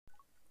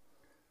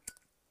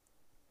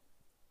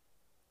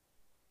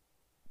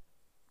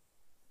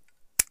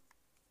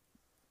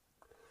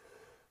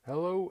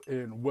Hello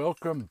and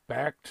welcome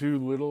back to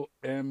Little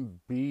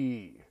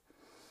MB.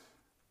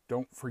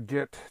 Don't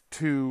forget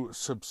to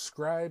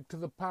subscribe to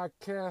the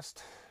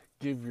podcast,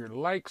 give your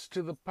likes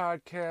to the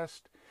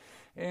podcast,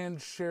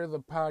 and share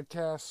the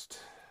podcast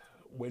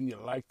when you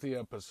like the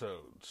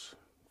episodes.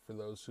 For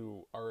those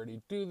who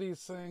already do these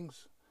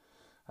things,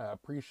 I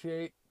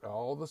appreciate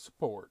all the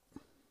support.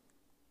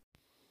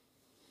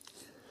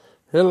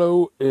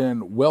 Hello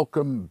and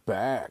welcome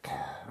back.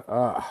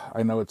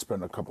 I know it's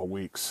been a couple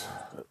weeks.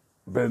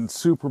 Been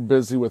super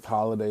busy with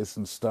holidays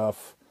and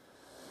stuff.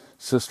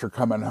 Sister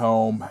coming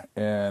home,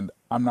 and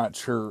I'm not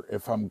sure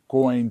if I'm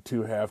going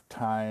to have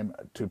time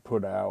to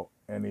put out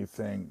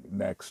anything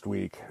next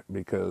week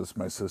because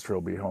my sister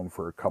will be home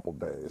for a couple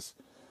days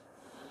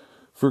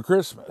for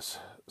Christmas.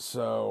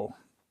 So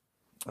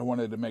I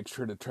wanted to make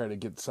sure to try to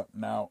get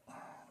something out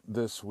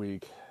this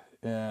week,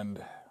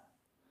 and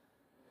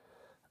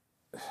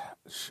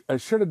I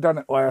should have done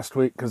it last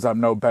week because I'm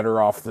no better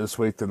off this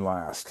week than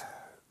last.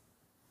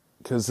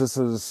 Because this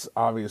is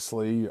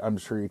obviously, I'm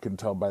sure you can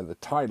tell by the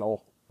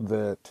title,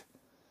 that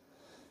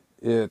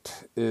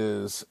it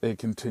is a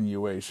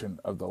continuation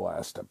of the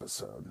last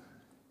episode.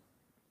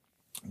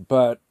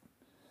 But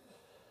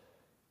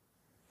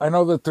I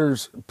know that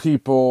there's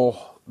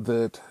people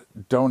that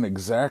don't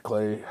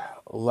exactly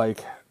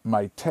like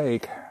my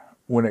take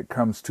when it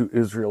comes to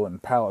Israel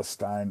and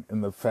Palestine,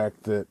 and the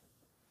fact that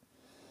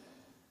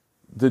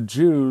the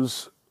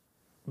Jews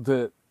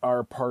that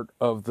are part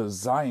of the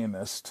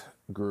Zionist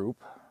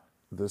group,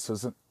 this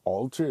isn't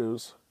all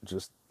Jews,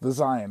 just the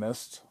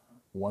Zionists,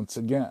 once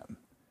again,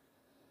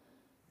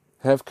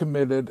 have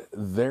committed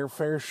their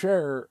fair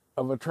share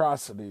of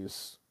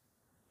atrocities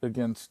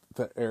against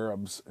the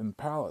Arabs in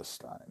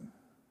Palestine.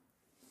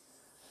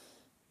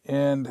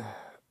 And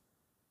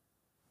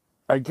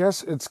I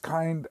guess it's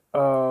kind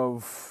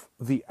of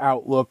the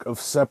outlook of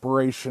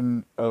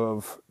separation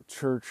of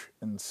church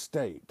and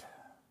state.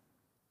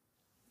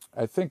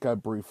 I think I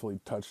briefly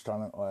touched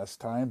on it last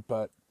time,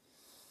 but,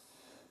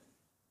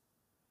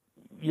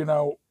 you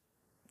know,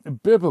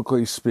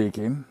 biblically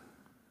speaking,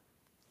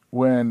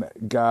 when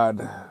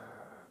God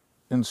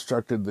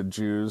instructed the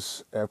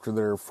Jews after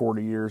their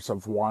 40 years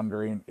of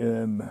wandering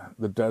in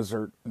the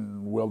desert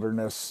and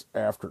wilderness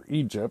after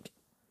Egypt,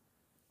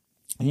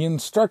 he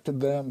instructed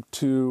them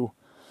to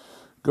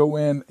go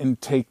in and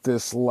take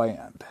this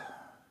land.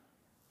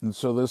 And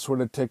so this would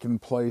have taken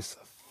place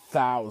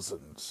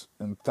thousands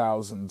and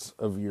thousands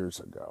of years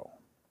ago.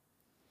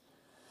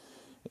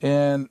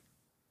 And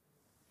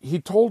he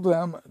told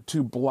them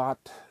to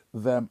blot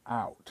them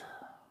out.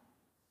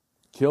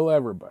 Kill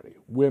everybody,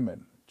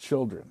 women,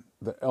 children,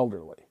 the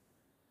elderly.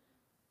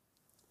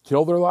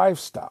 Kill their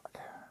livestock.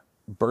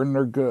 Burn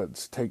their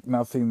goods. Take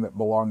nothing that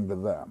belonged to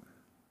them.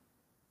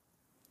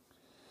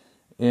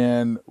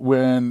 And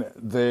when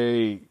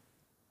they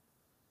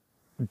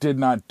did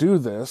not do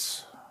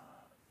this,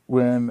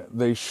 when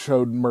they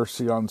showed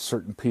mercy on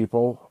certain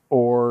people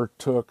or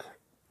took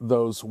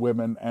those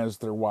women as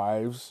their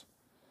wives,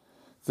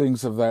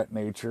 things of that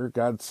nature,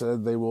 God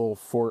said they will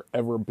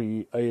forever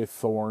be a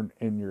thorn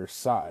in your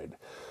side.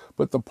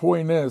 But the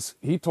point is,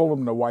 he told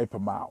them to wipe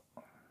them out.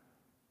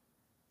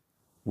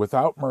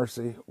 Without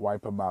mercy,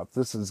 wipe them out.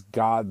 This is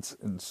God's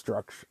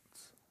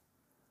instructions.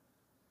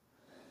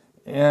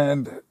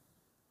 And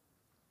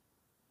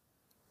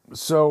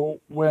so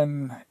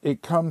when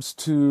it comes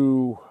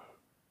to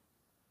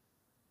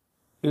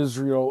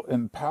Israel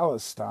and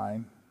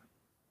Palestine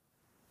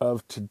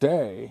of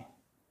today,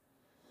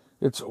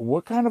 it's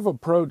what kind of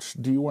approach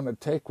do you want to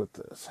take with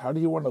this? How do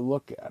you want to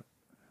look at it?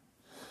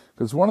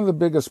 Because one of the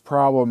biggest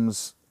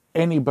problems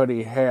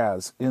anybody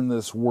has in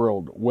this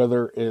world,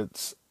 whether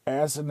it's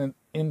as an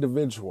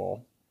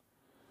individual,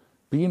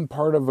 being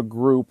part of a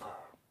group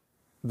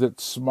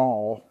that's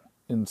small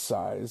in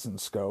size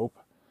and scope,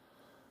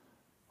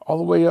 all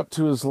the way up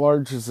to as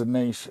large as a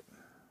nation,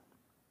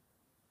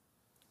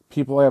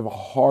 people have a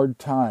hard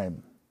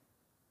time,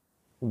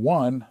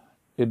 one,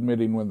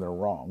 admitting when they're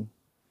wrong,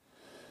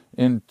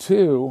 and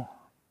two,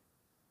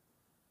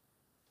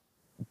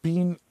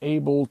 being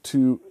able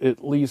to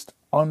at least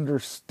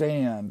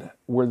understand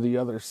where the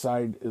other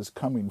side is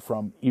coming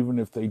from, even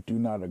if they do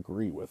not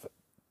agree with it.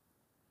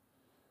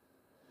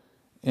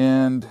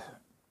 And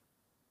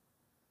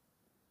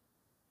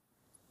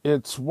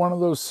it's one of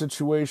those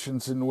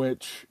situations in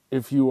which,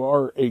 if you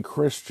are a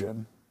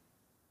Christian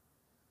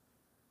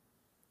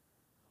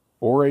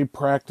or a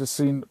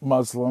practicing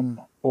Muslim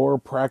or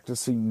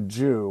practicing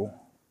Jew,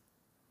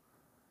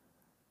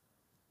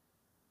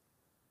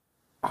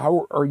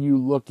 how are you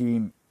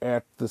looking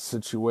at the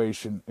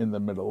situation in the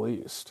Middle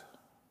East?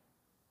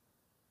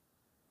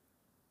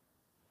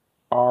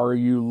 Are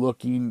you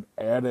looking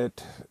at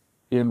it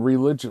in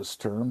religious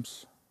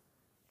terms?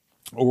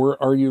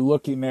 Or are you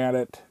looking at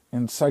it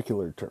in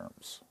secular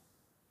terms?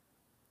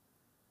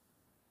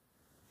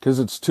 Because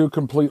it's two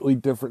completely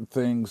different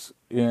things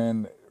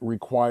and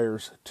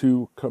requires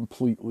two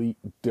completely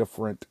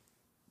different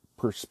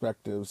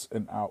perspectives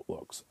and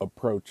outlooks,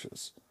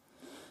 approaches,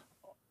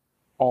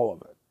 all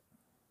of it.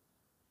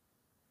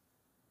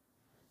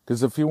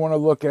 Because if you want to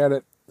look at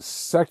it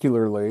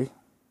secularly,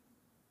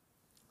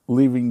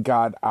 leaving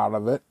God out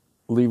of it,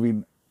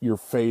 leaving your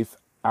faith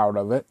out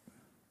of it,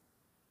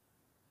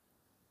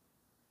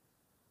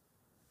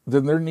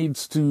 then there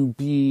needs to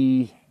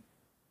be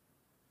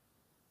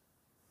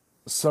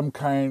some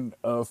kind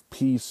of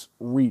peace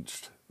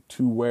reached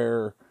to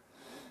where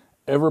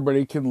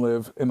everybody can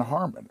live in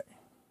harmony.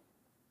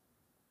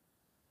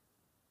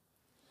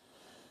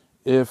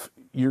 If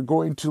you're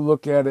going to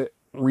look at it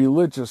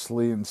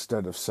religiously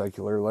instead of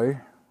secularly,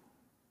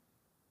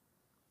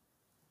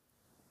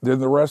 then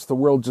the rest of the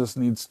world just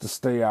needs to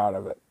stay out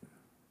of it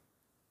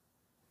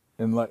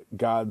and let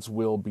God's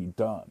will be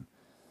done.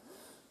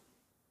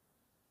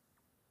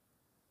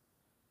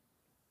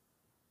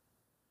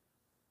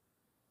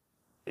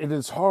 It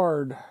is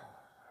hard,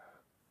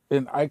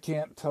 and I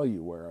can't tell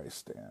you where I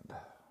stand.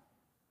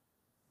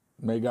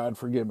 May God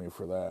forgive me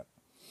for that.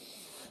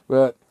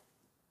 But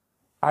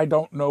I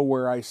don't know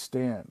where I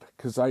stand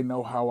because I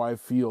know how I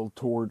feel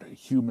toward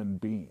human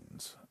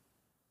beings.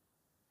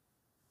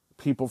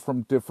 People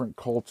from different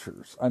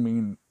cultures. I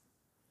mean,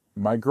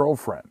 my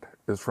girlfriend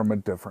is from a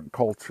different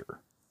culture.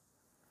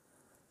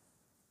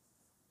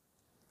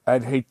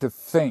 I'd hate to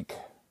think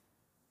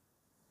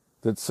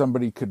that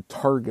somebody could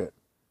target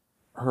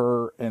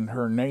her and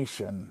her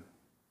nation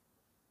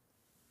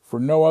for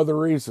no other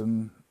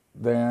reason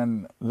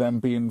than them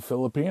being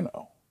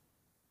Filipino.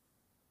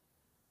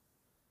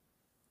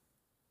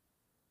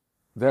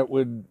 That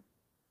would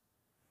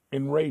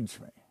enrage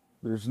me.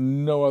 There's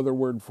no other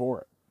word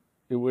for it.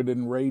 It would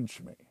enrage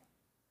me.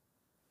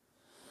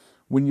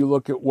 When you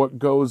look at what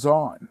goes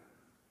on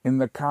in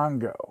the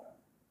Congo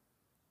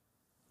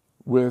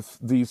with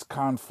these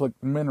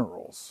conflict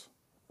minerals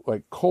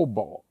like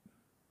cobalt,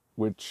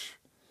 which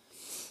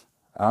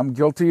I'm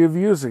guilty of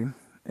using.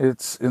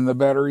 It's in the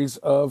batteries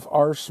of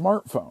our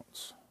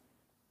smartphones.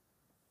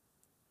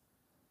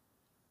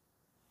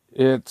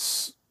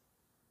 It's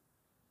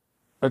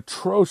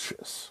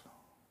atrocious,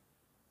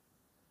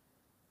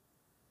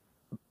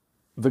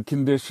 the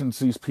conditions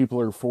these people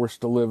are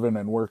forced to live in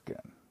and work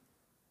in.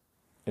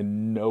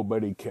 And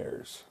nobody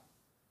cares.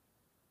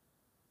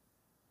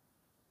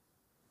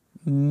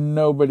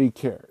 Nobody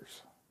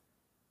cares.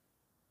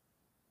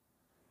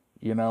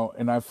 You know,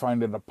 and I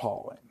find it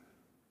appalling.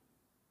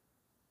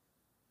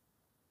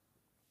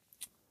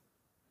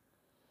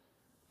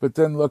 But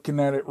then looking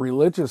at it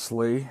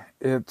religiously,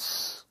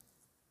 it's,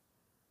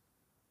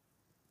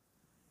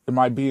 am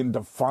I being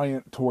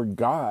defiant toward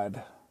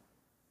God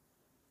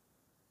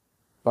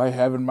by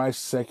having my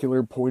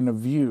secular point of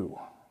view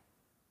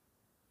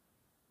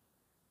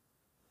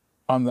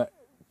on the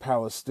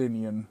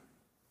Palestinian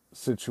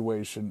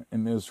situation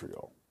in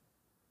Israel?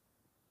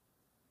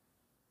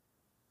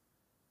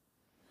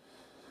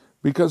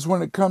 Because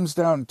when it comes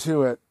down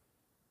to it,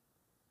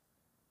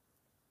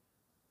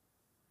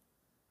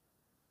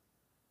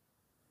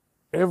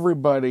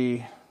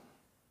 everybody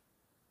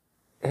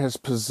has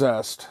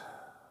possessed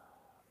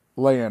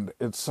land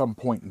at some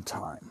point in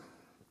time.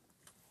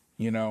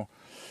 You know,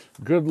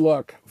 good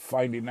luck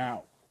finding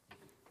out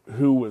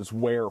who was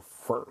where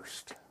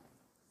first.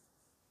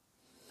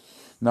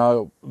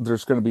 Now,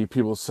 there's going to be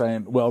people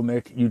saying, well,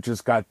 Nick, you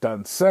just got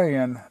done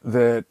saying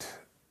that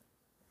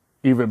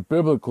even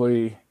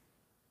biblically,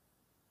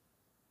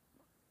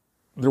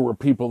 there were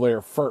people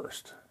there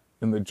first,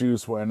 and the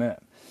Jews went in.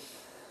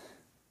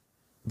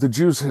 The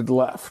Jews had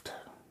left.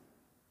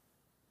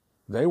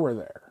 They were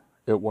there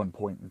at one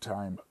point in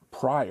time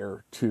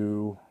prior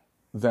to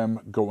them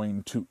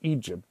going to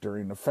Egypt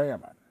during the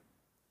famine.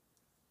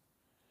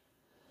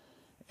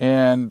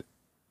 And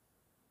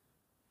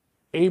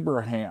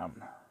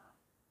Abraham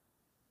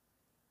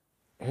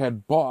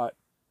had bought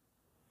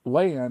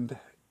land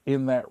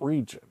in that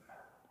region.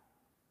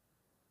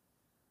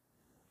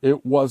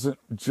 It wasn't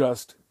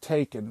just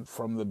taken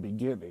from the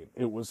beginning.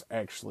 It was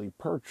actually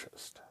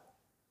purchased.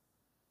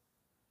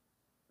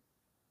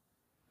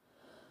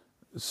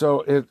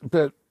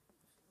 But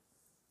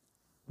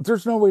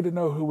there's no way to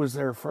know who was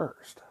there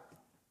first.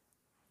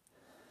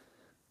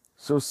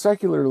 So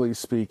secularly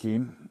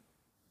speaking,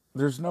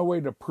 there's no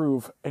way to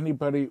prove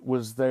anybody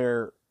was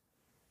there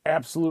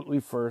absolutely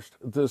first.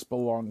 This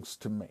belongs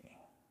to me.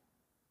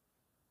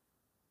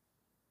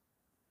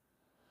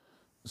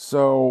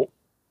 So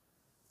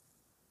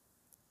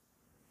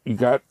you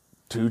got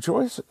two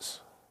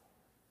choices.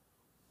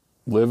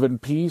 Live in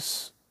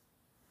peace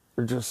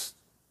or just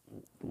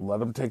let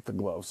them take the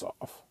gloves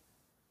off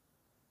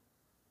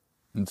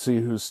and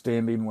see who's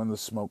standing when the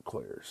smoke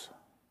clears.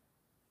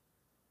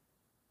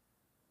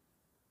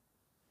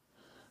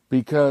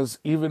 Because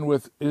even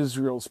with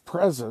Israel's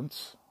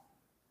presence,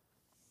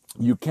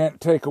 you can't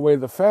take away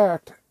the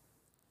fact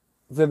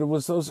that it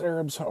was those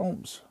Arabs'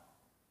 homes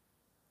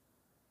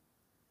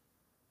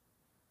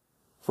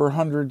for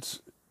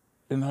hundreds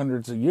and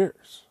hundreds of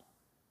years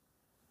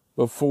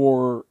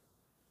before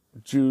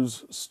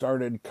Jews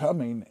started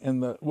coming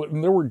and there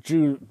were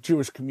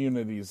Jewish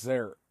communities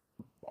there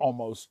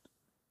almost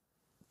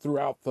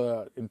throughout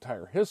the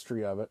entire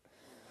history of it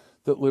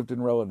that lived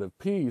in relative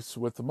peace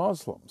with the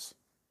Muslims.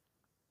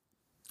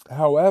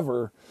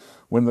 However,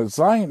 when the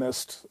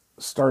Zionists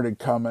started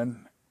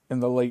coming in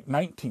the late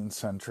 19th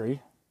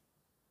century,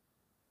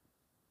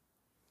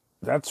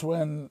 that's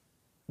when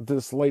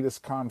this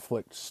latest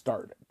conflict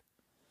started,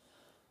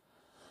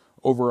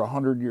 over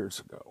 100 years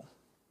ago.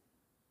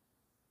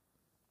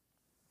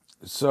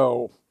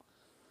 So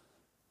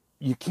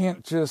you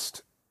can't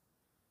just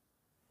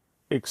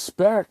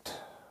expect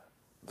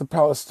the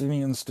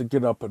Palestinians to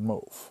get up and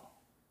move.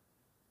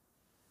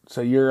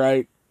 So you're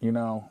right,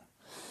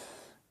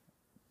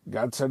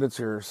 God said it's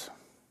yours.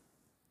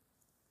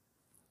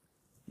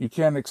 You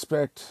can't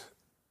expect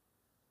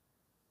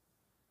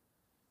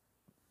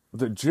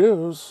the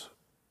Jews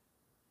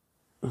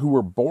who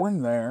were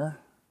born there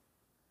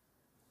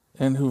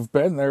and who've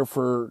been there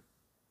for,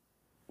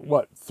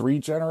 3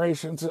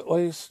 generations at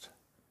least,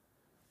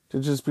 to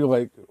just be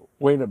like,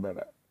 wait a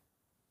minute.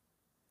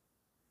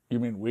 You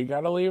mean we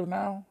gotta leave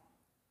now?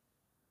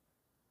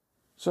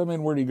 So,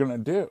 what are you gonna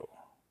do?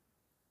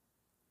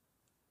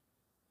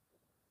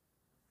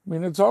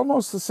 It's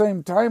almost the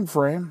same time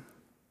frame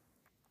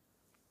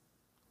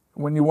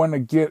when you want to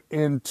get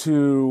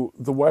into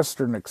the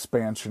western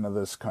expansion of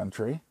this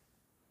country.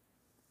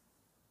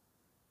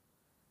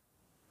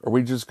 Are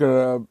we just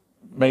going to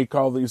make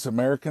all these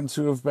Americans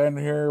who have been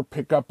here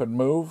pick up and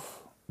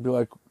move? Be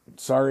like,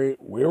 sorry,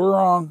 we were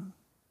wrong.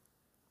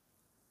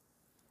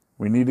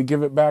 We need to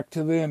give it back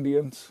to the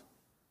Indians.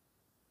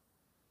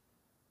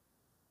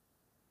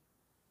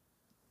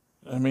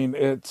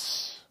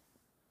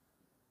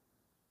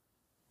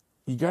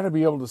 You got to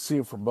be able to see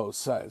it from both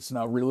sides.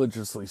 Now,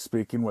 religiously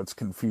speaking, what's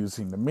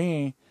confusing to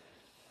me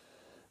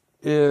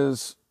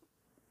is,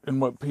 and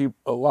what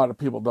a lot of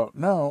people don't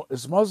know,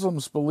 is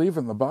Muslims believe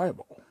in the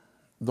Bible.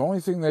 The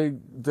only thing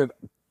that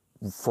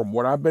from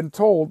what I've been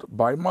told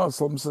by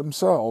Muslims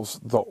themselves,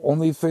 the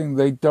only thing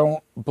they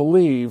don't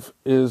believe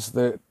is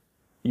that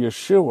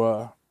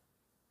Yeshua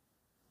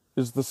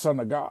is the Son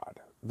of God.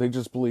 They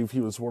just believe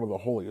he was one of the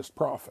holiest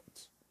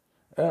prophets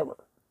ever.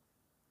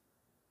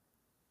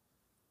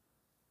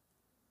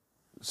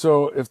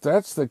 So if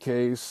that's the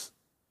case,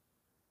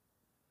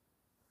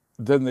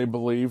 then they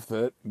believe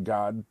that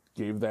God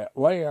gave that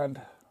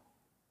land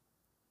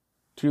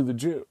to the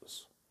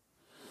Jews.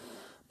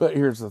 But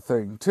here's the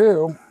thing,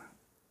 too.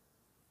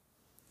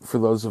 For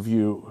those of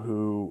you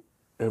who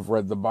have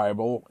read the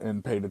Bible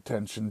and paid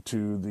attention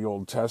to the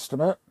Old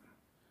Testament,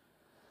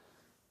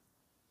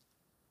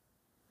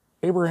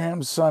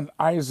 Abraham's son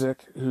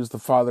Isaac, who's the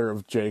father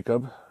of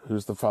Jacob,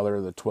 who's the father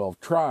of the 12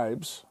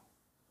 tribes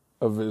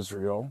of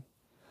Israel,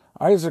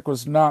 Isaac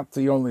was not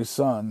the only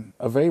son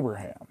of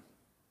Abraham.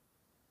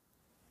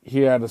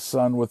 He had a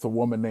son with a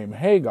woman named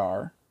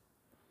Hagar,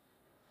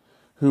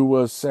 who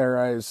was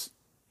Sarai's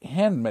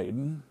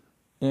handmaiden,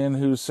 and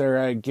who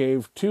Sarai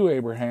gave to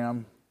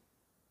Abraham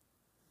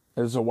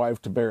as a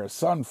wife to bear a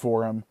son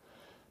for him,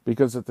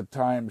 because at the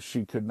time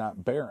she could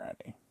not bear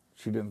any.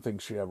 She didn't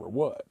think she ever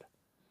would.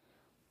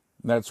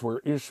 And that's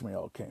where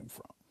Ishmael came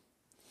from.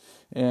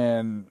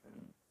 And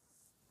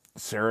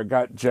Sarah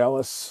got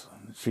jealous.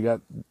 She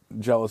got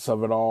jealous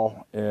of it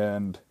all,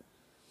 and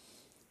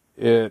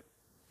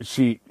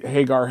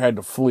Hagar had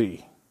to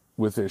flee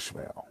with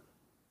Ishmael.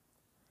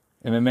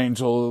 And an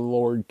angel of the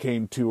Lord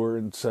came to her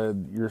and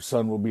said, your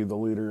son will be the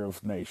leader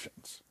of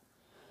nations.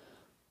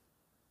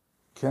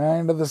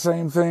 Kind of the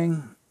same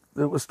thing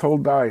that was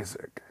told to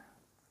Isaac.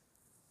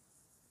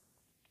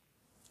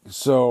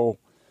 So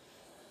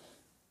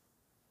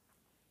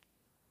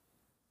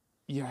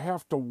you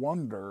have to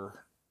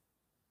wonder,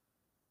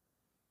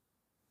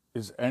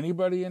 is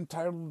anybody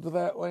entitled to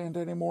that land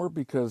anymore?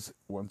 Because,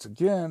 once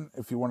again,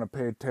 if you want to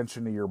pay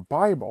attention to your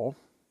Bible,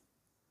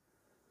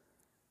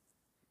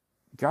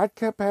 God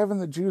kept having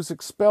the Jews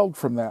expelled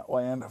from that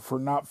land for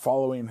not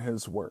following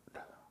his word.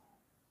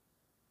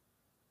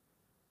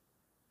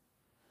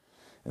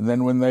 And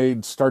then when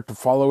they'd start to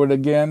follow it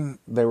again,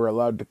 they were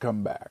allowed to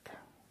come back.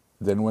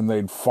 Then when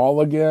they'd fall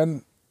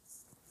again,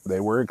 they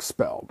were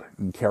expelled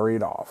and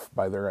carried off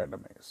by their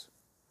enemies.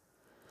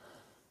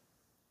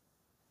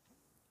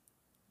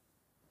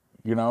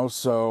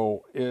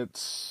 So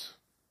it's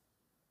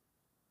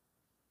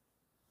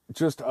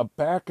just a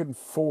back and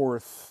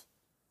forth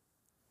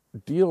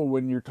deal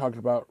when you're talking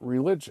about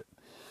religion.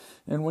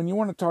 And when you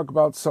want to talk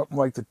about something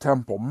like the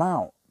Temple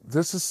Mount,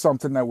 this is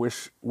something I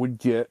wish would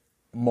get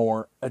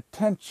more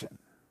attention.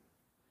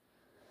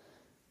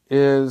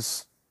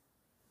 Is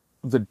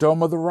the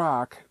Dome of the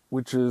Rock,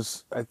 which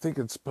is, I think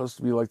it's supposed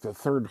to be like the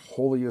third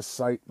holiest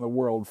site in the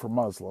world for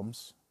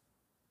Muslims.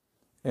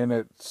 And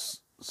it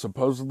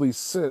supposedly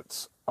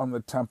sits on the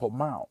Temple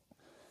Mount.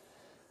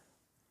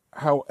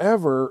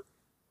 However,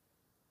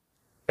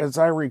 as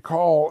I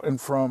recall, and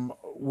from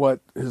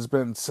what has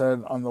been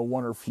said on the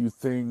one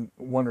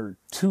or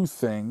two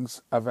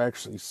things I've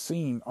actually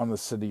seen on the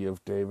city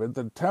of David,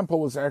 the temple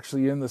was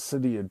actually in the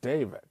city of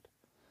David.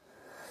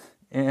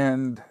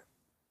 And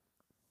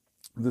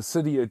the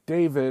city of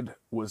David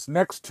was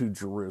next to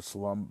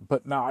Jerusalem,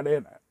 but not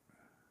in it.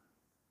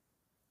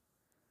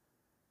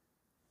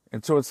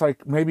 And so it's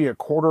like maybe a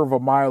quarter of a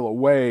mile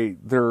away,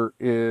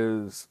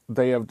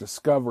 they have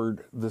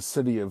discovered the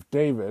city of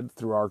David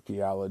through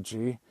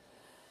archaeology,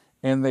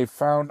 and they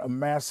found a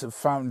massive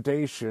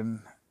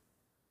foundation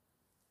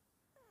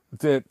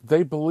that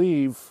they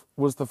believe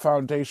was the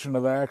foundation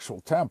of the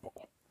actual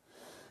temple.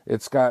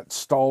 It's got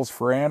stalls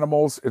for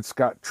animals. It's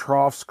got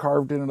troughs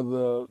carved into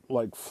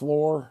the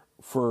floor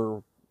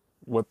for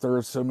what they're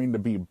assuming to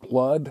be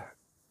blood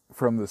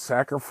from the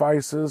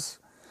sacrifices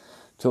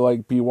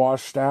to be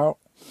washed out.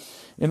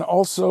 And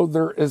also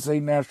there is a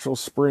natural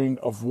spring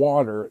of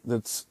water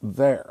that's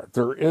there.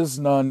 There is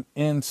none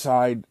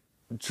inside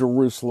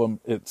Jerusalem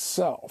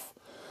itself.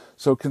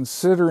 So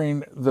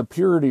considering the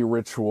purity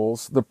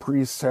rituals the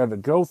priests had to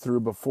go through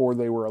before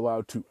they were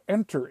allowed to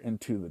enter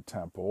into the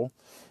temple,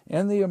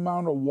 and the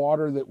amount of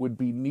water that would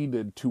be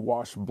needed to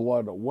wash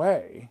blood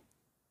away,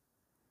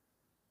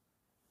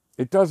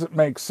 it doesn't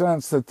make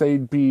sense that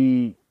they'd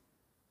be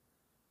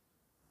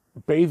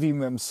bathing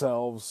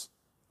themselves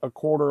a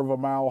quarter of a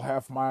mile,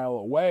 half mile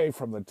away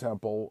from the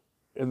temple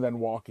and then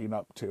walking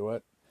up to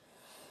it,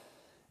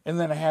 and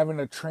then having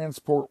to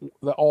transport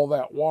all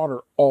that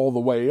water all the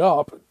way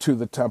up to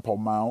the Temple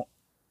Mount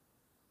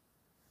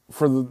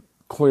for the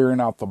clearing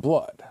out the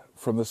blood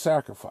from the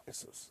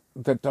sacrifices.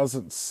 That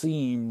doesn't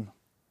seem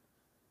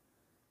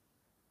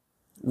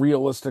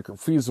realistic or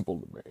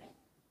feasible to me.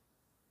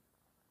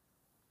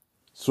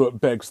 So it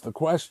begs the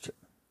question,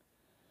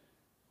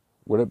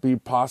 would it be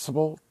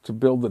possible to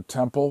build a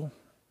temple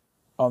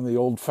on the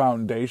old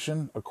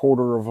foundation a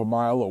quarter of a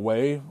mile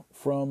away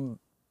from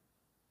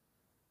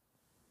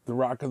the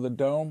Rock of the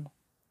Dome?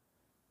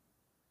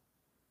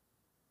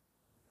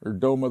 Or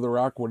Dome of the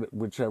Rock,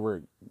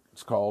 whichever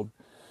it's called.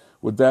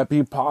 Would that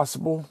be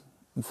possible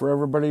for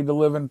everybody to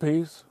live in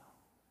peace?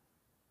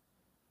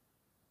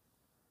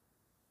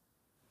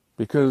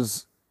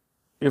 Because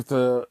if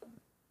the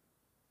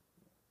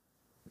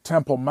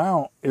Temple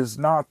Mount is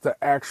not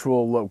the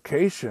actual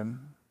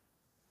location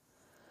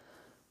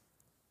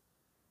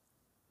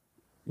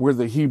where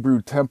the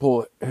Hebrew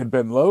temple had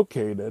been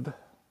located,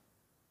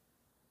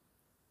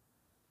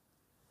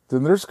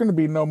 then there's going to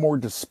be no more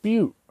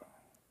dispute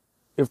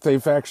if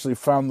they've actually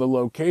found the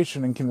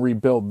location and can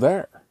rebuild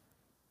there.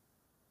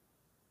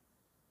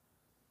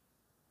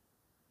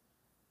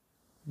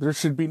 There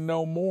should be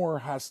no more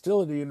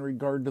hostility in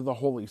regard to the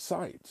holy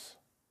sites.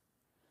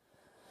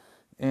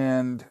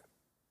 And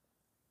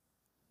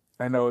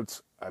I know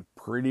it's a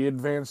pretty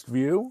advanced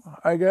view,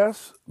 I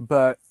guess,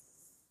 but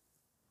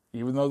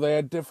even though they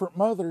had different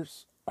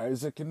mothers,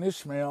 Isaac and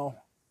Ishmael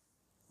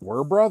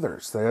were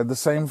brothers. They had the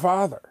same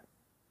father.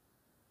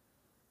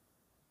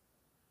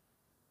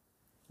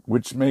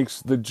 Which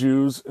makes the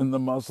Jews and the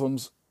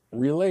Muslims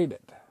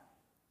related.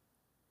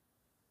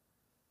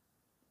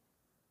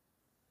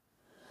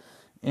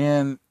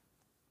 And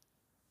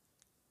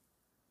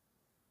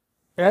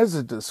as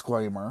a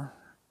disclaimer,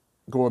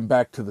 going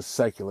back to the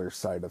secular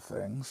side of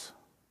things,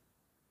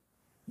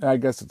 I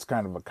guess it's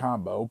kind of a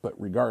combo, but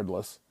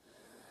regardless,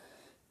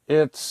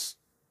 I'm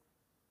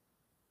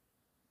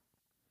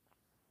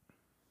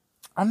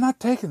not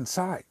taking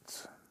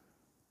sides.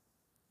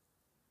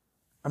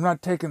 I'm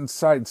not taking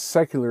sides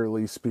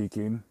secularly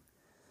speaking,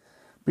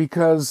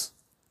 because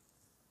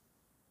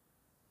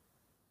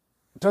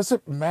does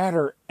it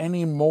matter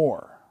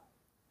anymore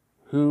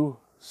who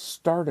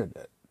started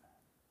it?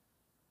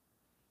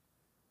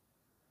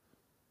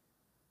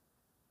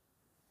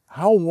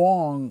 How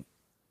long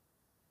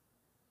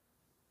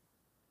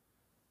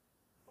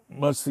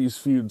must these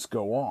feuds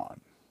go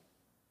on?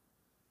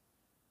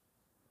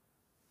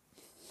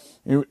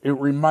 It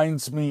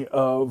reminds me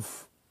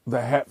of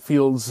the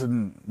Hatfields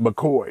and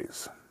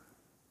McCoys.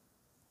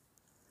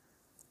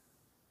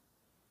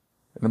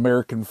 An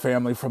American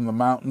family from the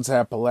mountains,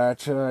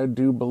 Appalachia, I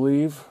do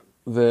believe,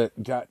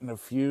 that got in a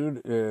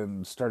feud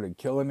and started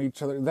killing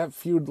each other. That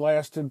feud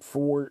lasted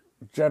for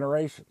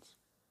generations.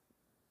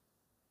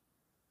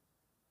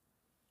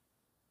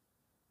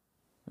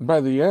 And by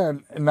the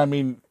end, and I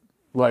mean,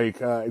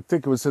 I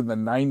think it was in the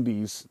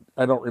 90s.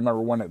 I don't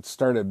remember when it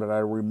started, but I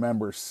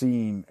remember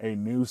seeing a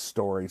news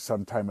story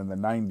sometime in the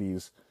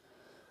 90s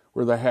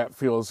where the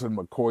Hatfields and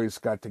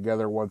McCoys got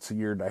together once a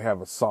year to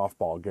have a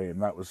softball game.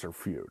 That was their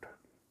feud,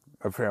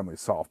 a family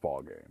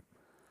softball game.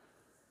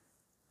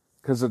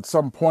 Because at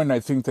some point, I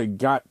think they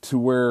got to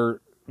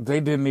where they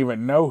didn't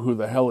even know who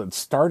the hell had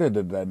started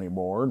it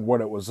anymore. And when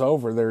it was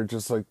over, they were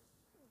just like,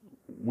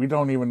 we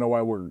don't even know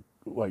why we're,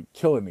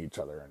 killing each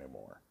other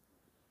anymore.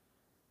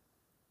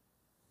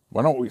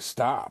 Why don't we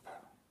stop?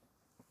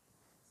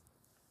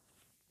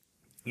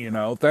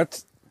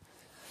 That's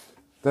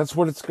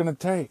what it's going to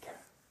take.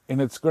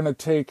 And it's going to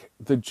take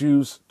the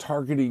Jews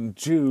targeting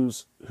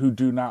Jews who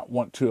do not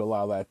want to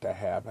allow that to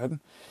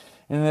happen.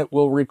 And it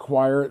will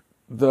require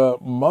the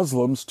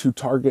Muslims to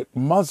target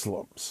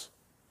Muslims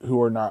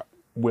who are not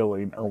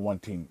willing or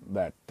wanting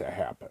that to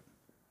happen.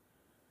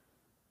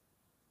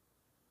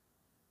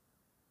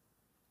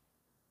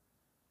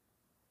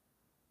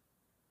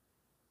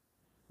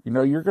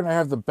 You're going to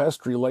have the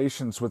best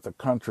relations with the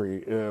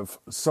country if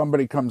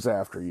somebody comes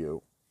after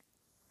you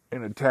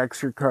and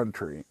attacks your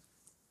country,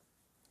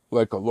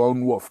 like a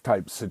lone wolf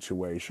type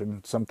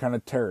situation, some kind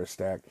of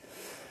terrorist act,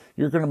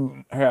 you're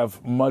going to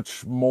have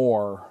much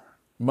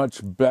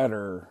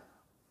better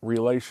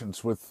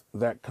relations with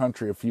that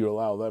country if you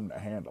allow them to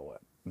handle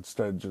it,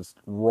 instead of just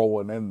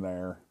rolling in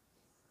there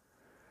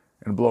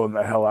and blowing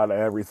the hell out of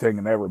everything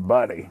and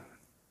everybody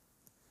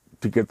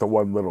to get the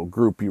one little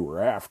group you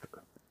were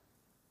after.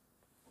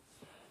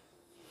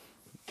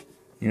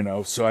 You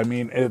know, so I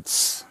mean,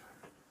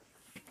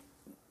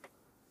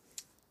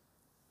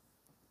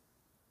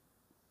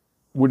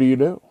 what do you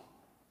do?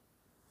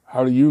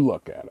 How do you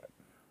look at it?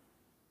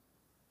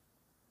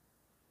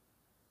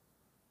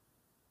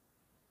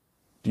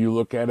 Do you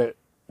look at it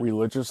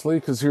religiously?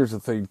 Because here's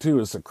the thing, too,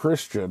 as a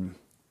Christian,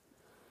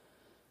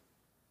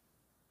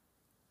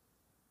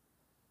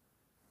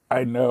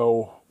 I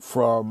know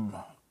from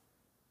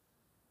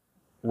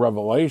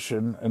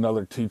Revelation and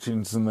other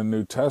teachings in the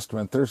New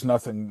Testament, there's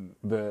nothing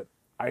that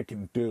I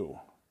can do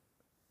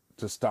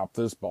to stop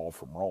this ball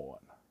from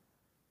rolling.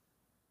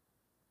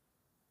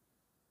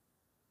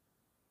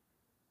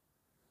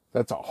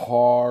 That's a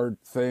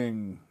hard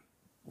thing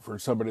for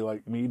somebody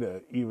like me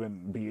to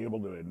even be able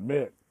to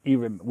admit,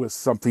 even with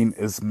something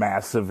as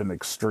massive and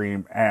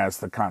extreme as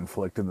the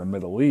conflict in the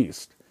Middle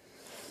East.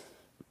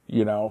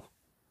 You know,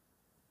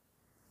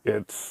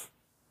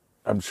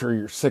 I'm sure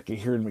you're sick of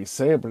hearing me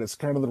say it, but it's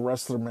kind of the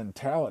wrestler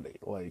mentality.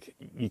 Like,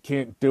 you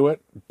can't do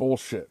it?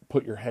 Bullshit.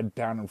 Put your head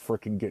down and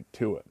frickin' get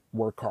to it.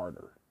 Work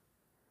harder.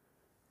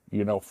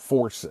 You know,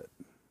 force it.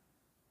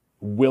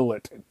 Will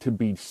it to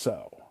be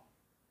so.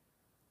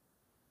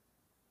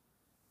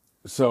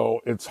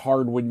 So it's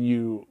hard when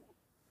you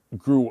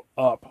grew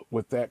up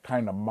with that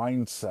kind of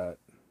mindset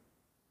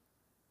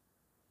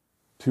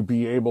to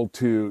be able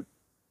to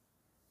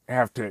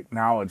have to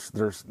acknowledge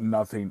there's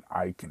nothing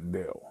I can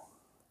do.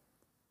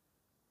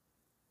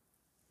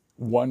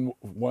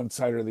 One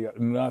side or the other,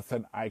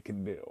 nothing I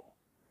can do.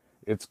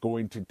 It's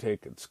going to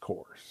take its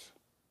course.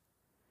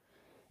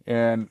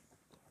 And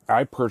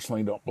I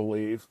personally don't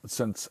believe,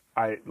 since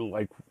I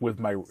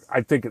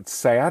think it's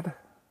sad,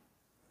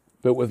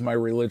 but with my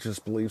religious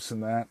beliefs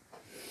in that,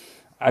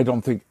 I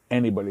don't think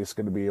anybody's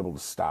going to be able to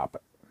stop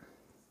it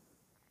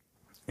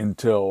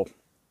until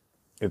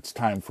it's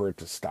time for it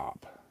to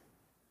stop.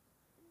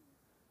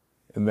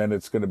 And then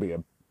it's going to be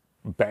a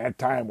bad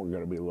time we're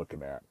going to be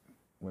looking at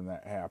when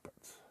that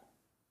happens.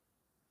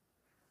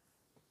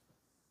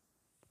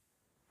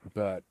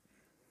 But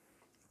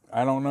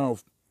I don't know.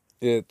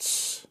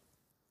 It's,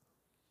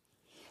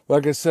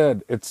 like I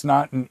said, it's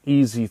not an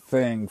easy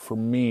thing for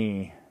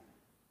me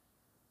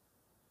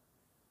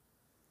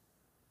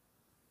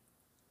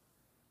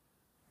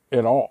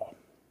at all,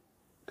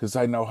 because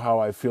I know how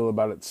I feel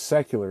about it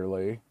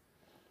secularly,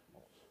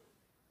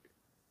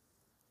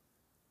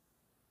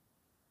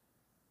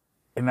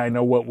 and I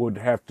know what would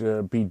have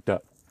to be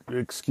done.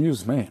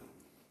 Excuse me.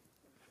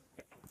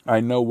 I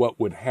know what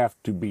would have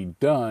to be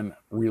done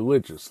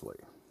religiously.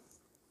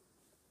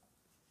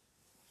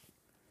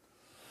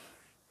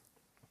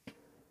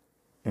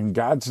 And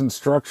God's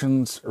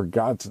instructions are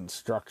God's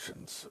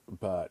instructions,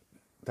 but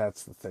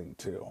that's the thing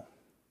too.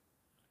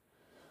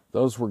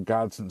 Those were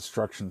God's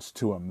instructions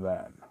to him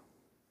then.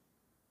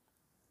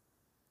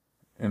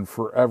 And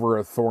forever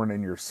a thorn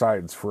in your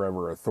side's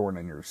forever a thorn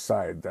in your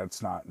side.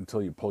 That's not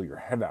until you pull your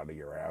head out of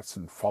your ass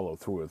and follow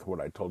through with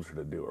what I told you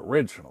to do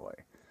originally.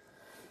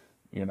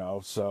 You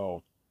know,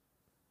 so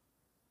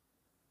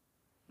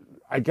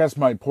I guess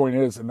my point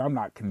is, and I'm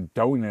not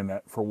condoning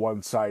it for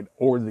one side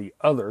or the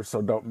other,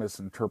 so don't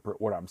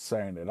misinterpret what I'm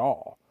saying at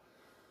all.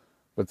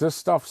 But this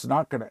stuff's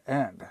not going to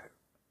end,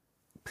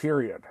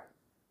 period.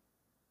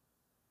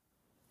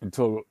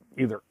 Until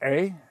either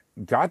A,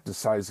 God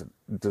decides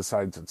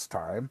it's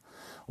time,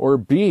 or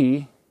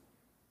B,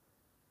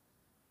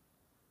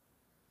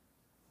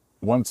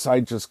 one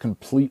side just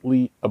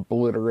completely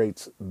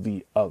obliterates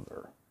the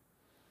other,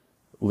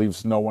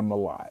 leaves no one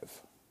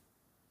alive.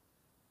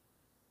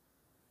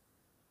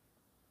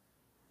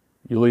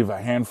 You leave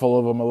a handful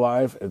of them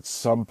alive, at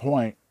some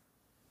point,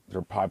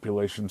 their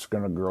population's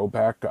going to grow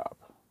back up.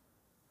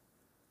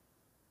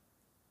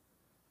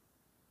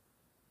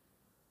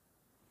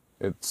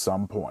 At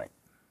some point,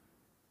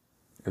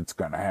 it's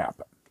going to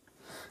happen.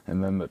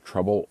 And then the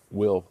trouble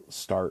will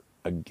start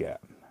again.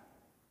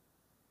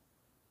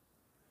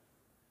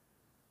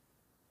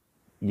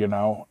 You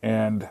know,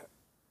 and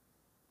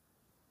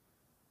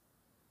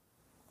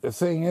the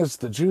thing is,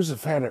 the Jews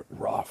have had it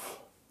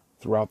rough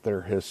throughout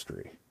their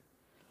history.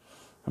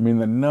 I mean,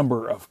 the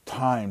number of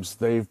times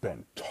they've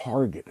been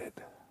targeted.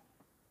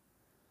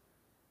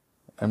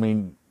 I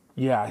mean,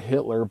 yeah,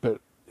 Hitler,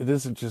 but it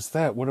isn't just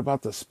that. What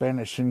about the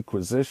Spanish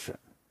Inquisition?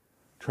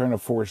 Trying to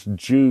force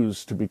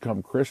Jews to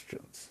become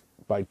Christians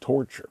by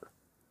torture.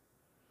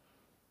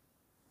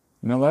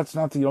 You know, that's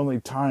not the only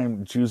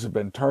time Jews have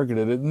been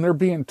targeted, and they're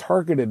being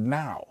targeted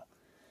now.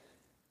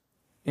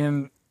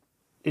 And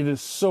it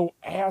is so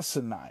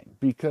asinine,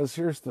 because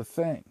here's the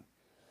thing.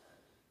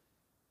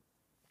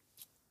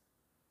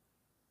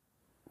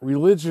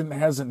 Religion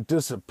hasn't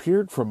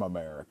disappeared from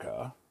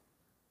America.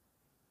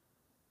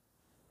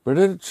 But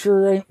it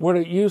sure ain't what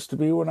it used to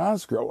be when I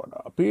was growing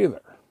up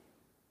either.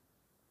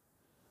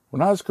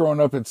 When I was growing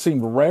up, it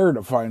seemed rare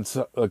to find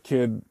a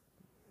kid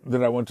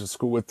that I went to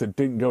school with that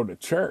didn't go to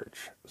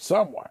church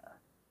somewhere.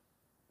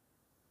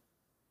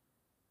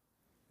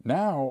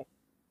 Now,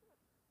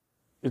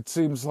 it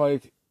seems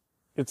like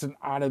it's an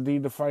oddity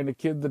to find a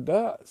kid that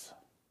does.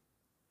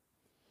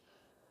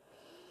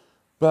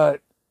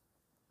 But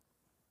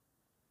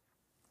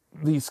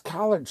these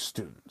college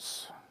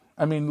students,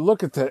 I mean,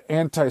 look at the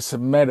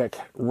anti-Semitic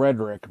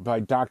rhetoric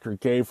by Dr.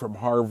 Gay from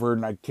Harvard,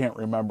 and I can't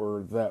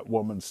remember that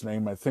woman's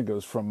name. I think it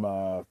was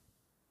from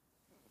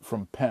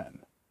Penn.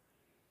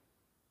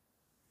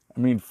 I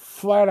mean,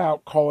 flat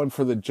out calling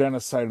for the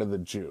genocide of the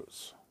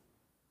Jews.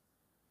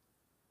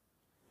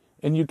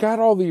 And you got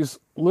all these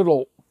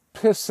little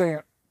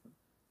pissant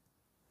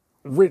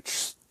rich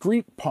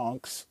street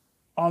punks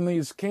on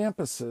these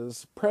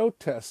campuses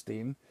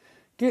protesting,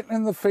 getting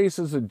in the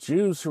faces of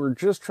Jews who are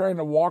just trying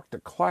to walk to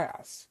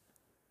class,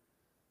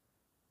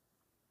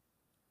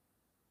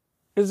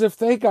 as if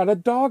they got a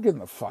dog in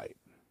the fight.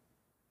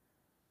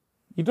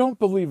 You don't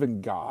believe in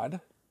God.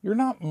 You're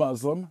not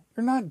Muslim.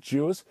 You're not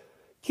Jewish.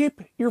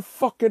 Keep your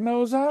fucking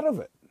nose out of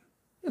it.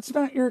 It's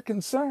not your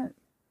concern.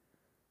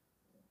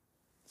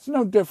 It's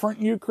no different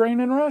in Ukraine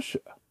and Russia.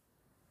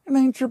 It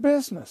ain't your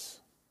business.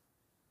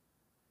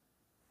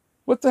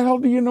 What the hell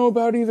do you know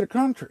about either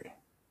country?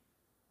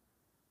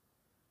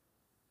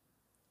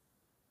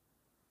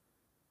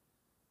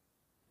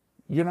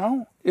 You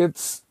know,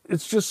 it's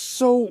just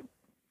so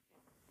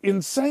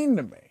insane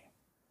to me.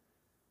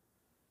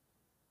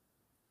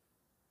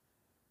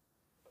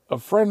 A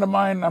friend of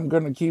mine, I'm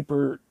going to keep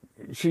her,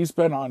 she's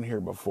been on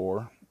here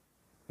before,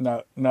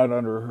 not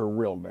under her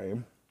real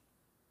name.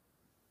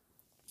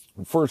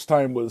 The first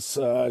time was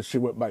she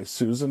went by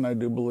Susan, I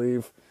do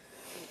believe.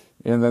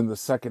 And then the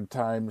second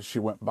time she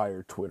went by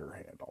her Twitter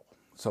handle.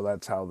 So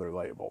that's how they're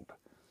labeled.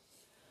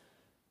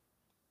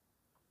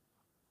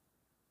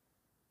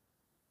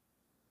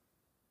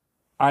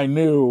 I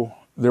knew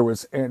there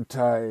was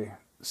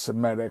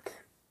anti-Semitic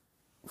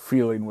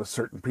feeling with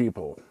certain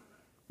people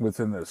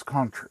within this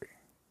country.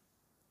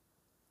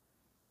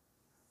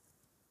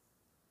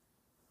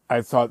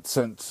 I thought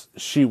since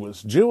she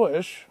was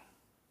Jewish,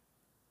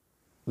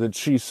 that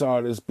she saw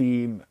it as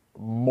being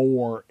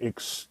more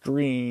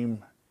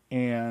extreme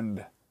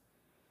and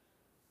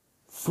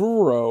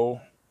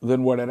thorough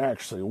than what it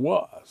actually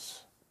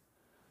was.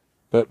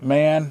 But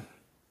man,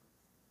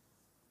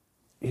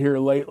 here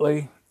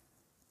lately,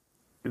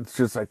 it's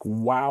just like,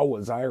 wow,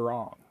 was I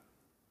wrong?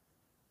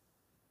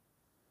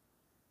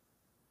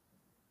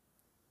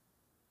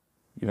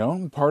 You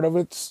know, part of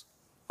it's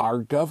our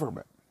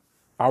government,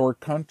 our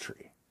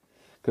country.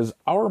 Because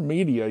our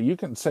media, you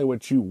can say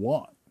what you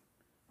want.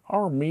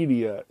 Our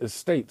media is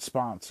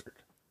state-sponsored.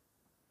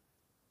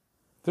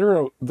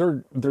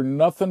 They're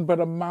nothing but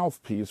a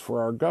mouthpiece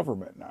for our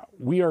government now.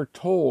 We are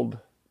told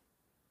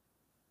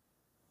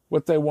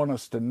what they want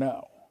us to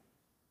know.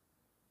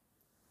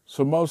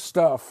 So most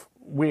stuff,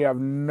 we have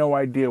no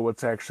idea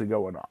what's actually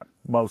going on.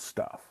 Most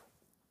stuff.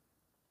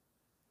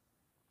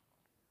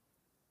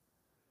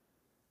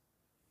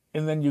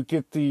 And then you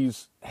get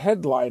these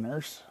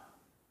headliners.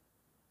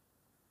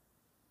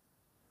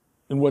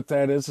 And what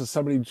that is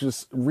somebody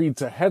just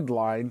reads a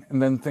headline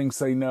and then thinks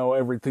they know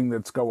everything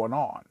that's going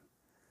on.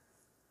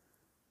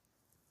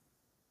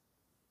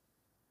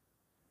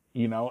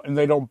 You know, and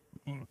they don't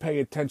pay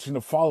attention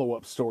to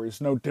follow-up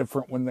stories. No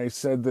different when they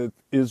said that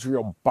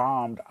Israel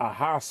bombed a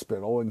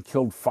hospital and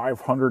killed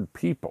 500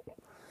 people.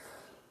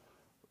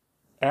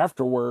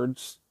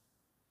 Afterwards,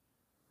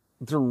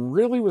 there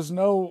really was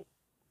no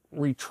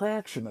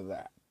retraction of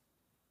that.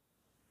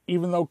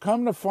 Even though,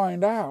 come to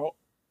find out,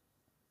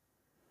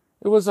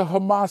 it was a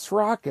Hamas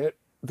rocket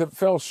that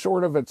fell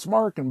short of its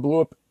mark and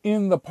blew up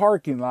in the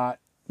parking lot,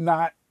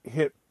 not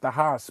hit the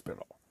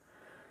hospital.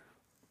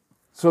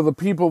 So the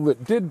people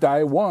that did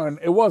die, one,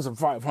 it wasn't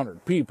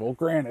 500 people.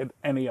 Granted,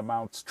 any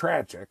amount's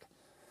tragic.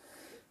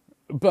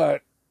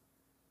 But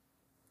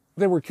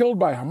they were killed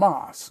by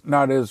Hamas,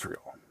 not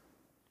Israel.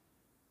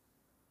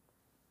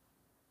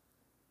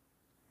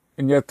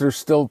 And yet there's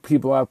still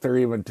people out there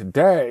even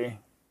today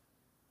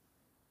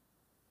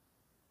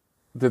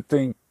that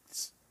think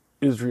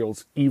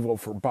Israel's evil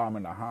for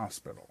bombing a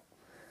hospital.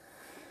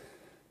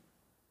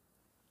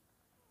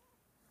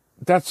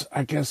 That's,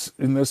 I guess,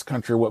 in this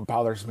country, what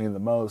bothers me the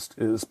most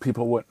is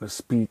people wanting to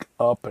speak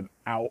up and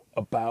out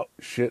about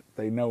shit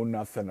they know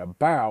nothing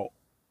about.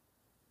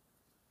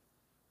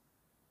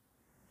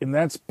 And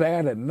that's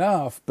bad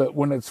enough, but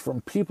when it's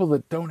from people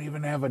that don't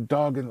even have a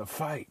dog in the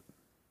fight.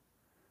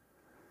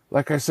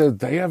 Like I said,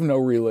 they have no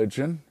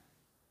religion.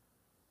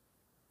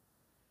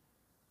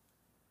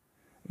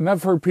 And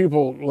I've heard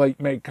people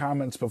like make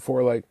comments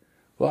before like,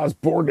 well, I was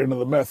born into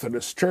the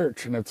Methodist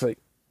Church. And it's like,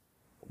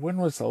 when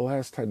was the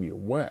last time you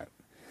went?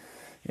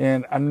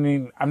 And I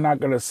mean, I'm not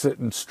going to sit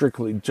and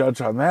strictly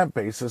judge on that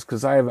basis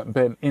because I haven't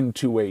been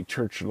into a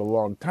church in a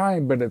long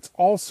time, but it's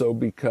also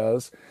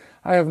because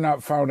I have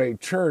not found a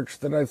church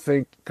that I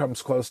think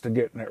comes close to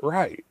getting it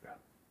right.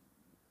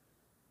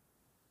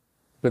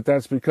 But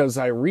that's because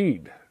I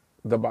read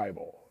the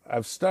Bible.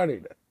 I've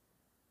studied it,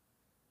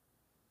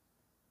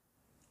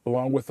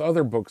 along with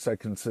other books I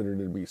consider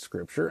to be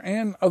scripture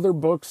and other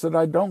books that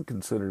I don't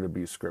consider to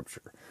be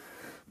scripture.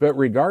 But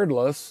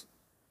regardless,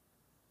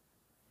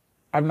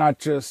 I'm not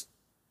just,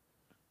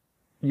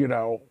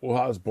 well,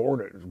 I was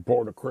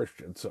born a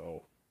Christian,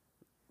 so,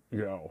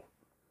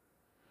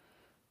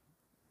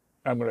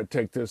 I'm going to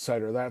take this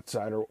side or that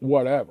side or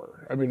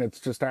whatever. I mean, it's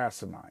just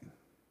asinine.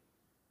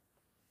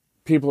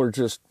 People are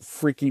just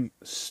freaking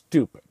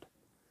stupid.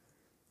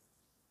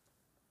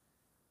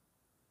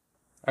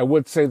 I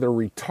would say they're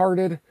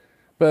retarded,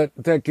 but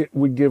that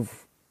would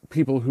give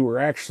people who are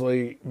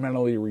actually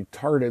mentally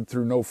retarded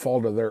through no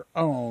fault of their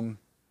own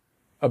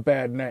a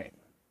bad name.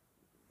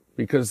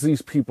 Because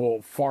these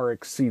people far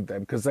exceed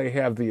them, because they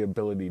have the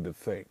ability to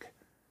think.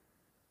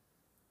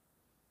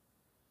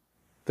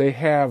 They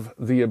have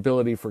the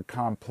ability for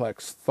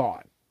complex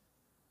thought.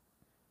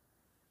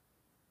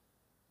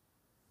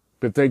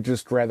 But they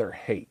just rather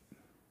hate.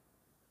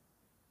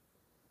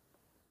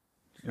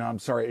 I'm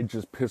sorry, it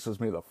just pisses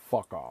me the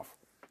fuck off.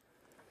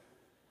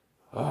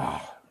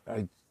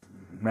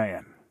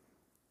 Man.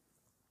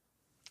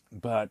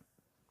 But,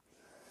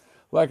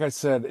 like I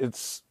said,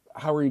 it's,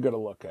 how are you going to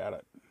look at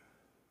it?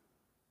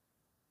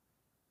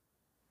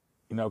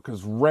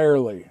 Because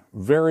rarely,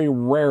 very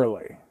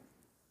rarely,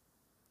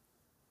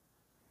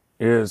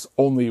 is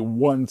only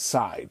one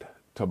side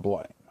to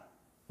blame.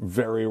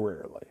 Very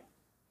rarely.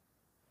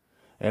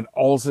 And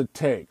all it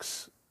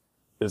takes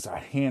is a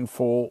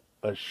handful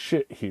of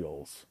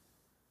shitheels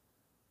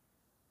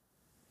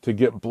to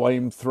get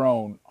blame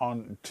thrown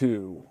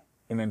onto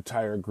an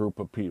entire group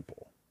of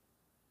people.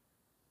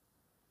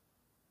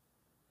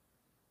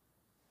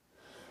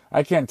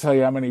 I can't tell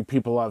you how many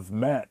people I've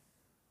met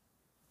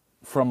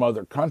from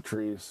other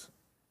countries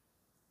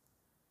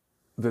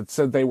that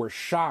said they were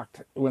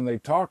shocked when they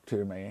talked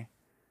to me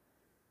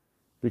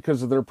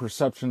because of their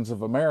perceptions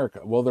of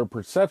America. Well, their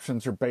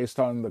perceptions are based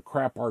on the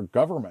crap our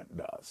government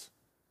does.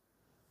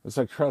 It's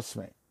like, trust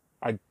me,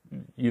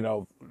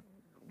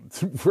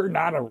 we're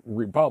not a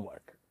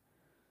republic.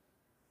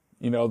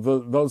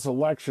 Those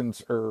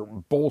elections are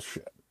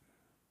bullshit.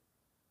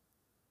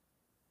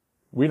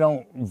 We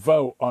don't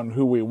vote on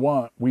who we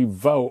want. We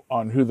vote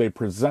on who they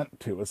present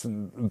to us.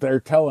 And they're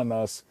telling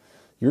us,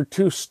 you're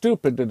too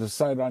stupid to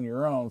decide on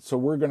your own, so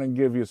we're going to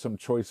give you some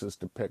choices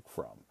to pick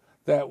from.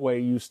 That way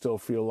you still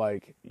feel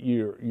like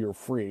you're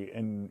free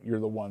and you're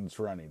the ones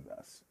running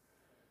this.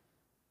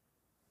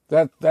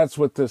 That's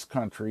what this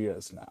country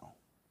is now.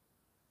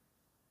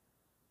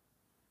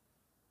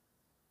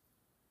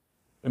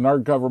 And our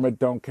government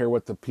don't care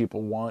what the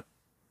people want.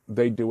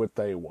 They do what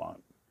they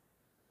want.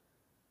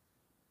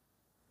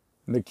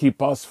 And they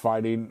keep us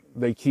fighting.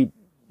 They keep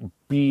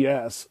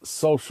BS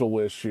social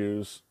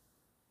issues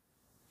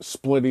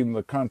splitting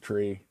the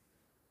country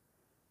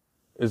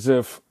as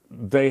if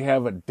they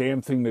have a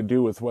damn thing to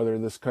do with whether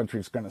this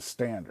country's going to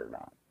stand or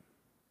not.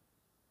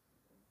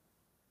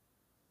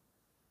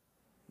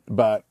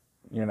 But,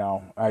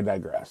 I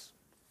digress.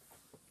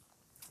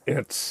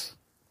 It's...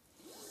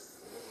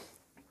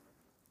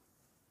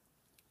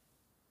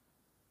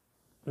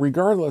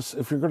 Regardless,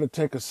 if you're going to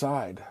take a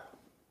side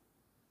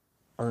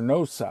or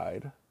no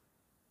side,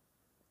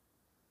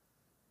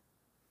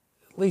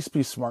 at least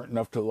be smart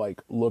enough to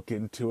look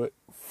into it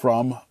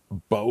from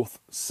both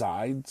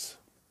sides.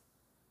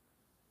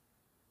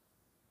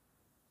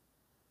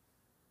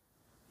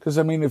 Because,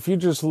 if you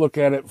just look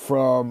at it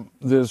from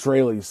the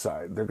Israeli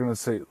side, they're going to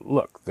say,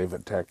 look, they've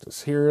attacked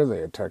us here,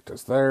 they attacked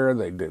us there,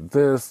 they did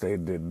this, they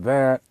did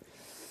that.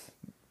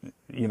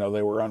 They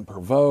were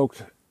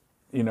unprovoked.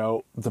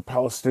 The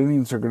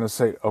Palestinians are going to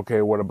say,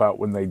 okay, what about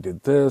when they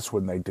did this,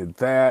 when they did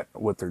that,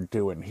 what they're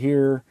doing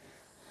here?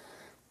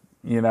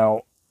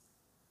 The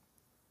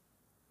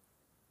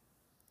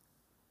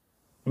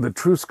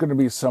truth's going to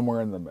be somewhere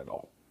in the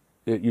middle.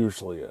 It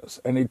usually is.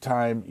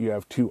 Anytime you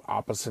have two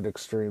opposite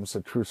extremes,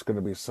 the truth's going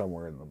to be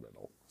somewhere in the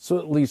middle. So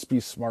at least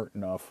be smart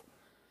enough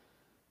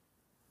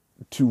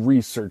to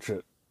research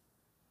it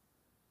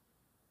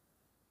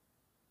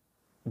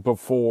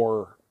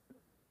before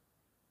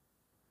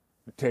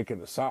take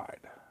it aside.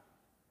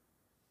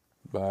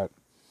 But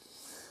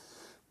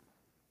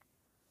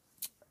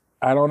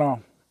I don't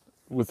know.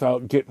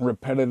 Without getting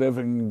repetitive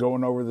and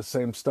going over the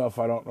same stuff,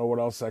 I don't know what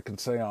else I can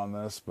say on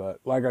this. But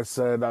like I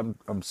said, I'm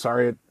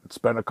sorry it's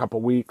been a couple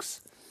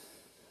weeks.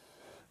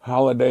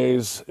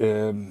 Holidays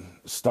and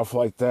stuff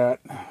like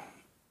that.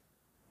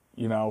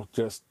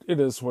 Just it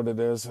is what it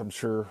is. I'm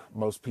sure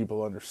most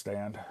people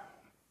understand.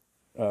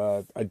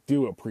 I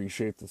do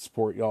appreciate the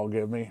support y'all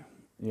give me.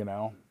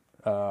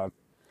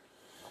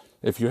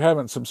 If you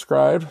haven't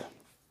subscribed,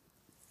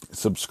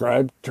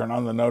 turn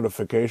on the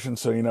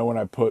notifications so you know when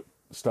I put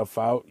stuff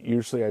out.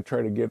 Usually I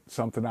try to get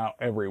something out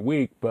every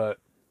week, but,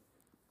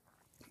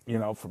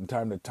 from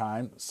time to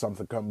time,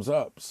 something comes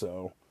up.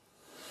 So,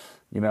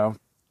 don't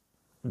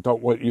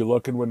want you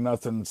looking when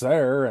nothing's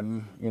there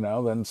and,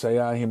 then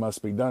say, he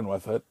must be done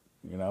with it,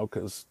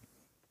 because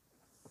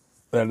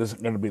that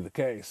isn't going to be the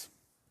case.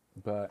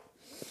 But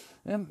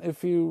And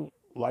if you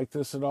like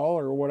this at all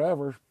or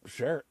whatever,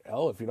 share it.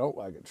 Hell, if you don't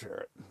like it,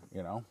 share it,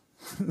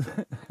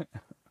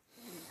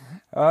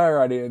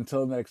 Alrighty,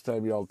 until next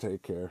time, y'all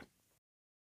take care.